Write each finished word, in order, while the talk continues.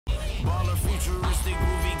Futuristic,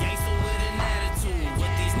 groovy gangster with an attitude.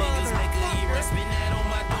 What these niggas make a year, I spend that on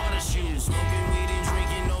my daughter's shoes. Smoking weed and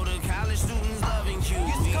drinking, know the college students loving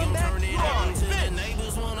cues. We gon' turn it on till the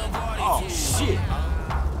neighbors wanna party. Oh shit.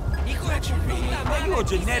 Man, you a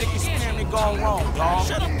genetic experiment gone wrong, dog.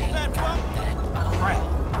 Shut up, fat fuck. Crap.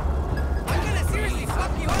 I'm gonna seriously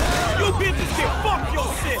fuck you up. You bitches can fuck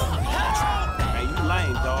yourself. Hey, you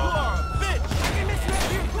lame, dog. You are a bitch.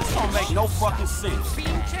 This don't make no fucking sense.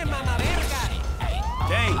 Pinche mama verga.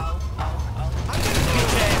 Damn. I'm gonna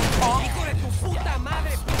Bitch ass punk. hijo de tu puta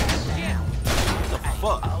madre. Yeah. What the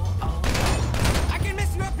fuck? I can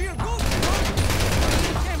mess you up real good, bro.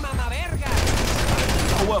 Pinche mama verga.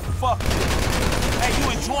 Oh well, fuck you. Hey, you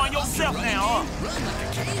enjoying yourself now, huh? Run like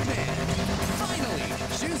a caveman. Finally,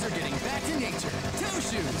 shoes are getting back to nature. Toe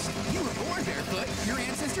shoes. You were born barefoot, your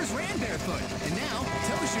ancestors ran barefoot. And now,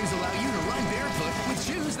 toe shoes allow you to run barefoot with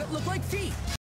shoes that look like feet.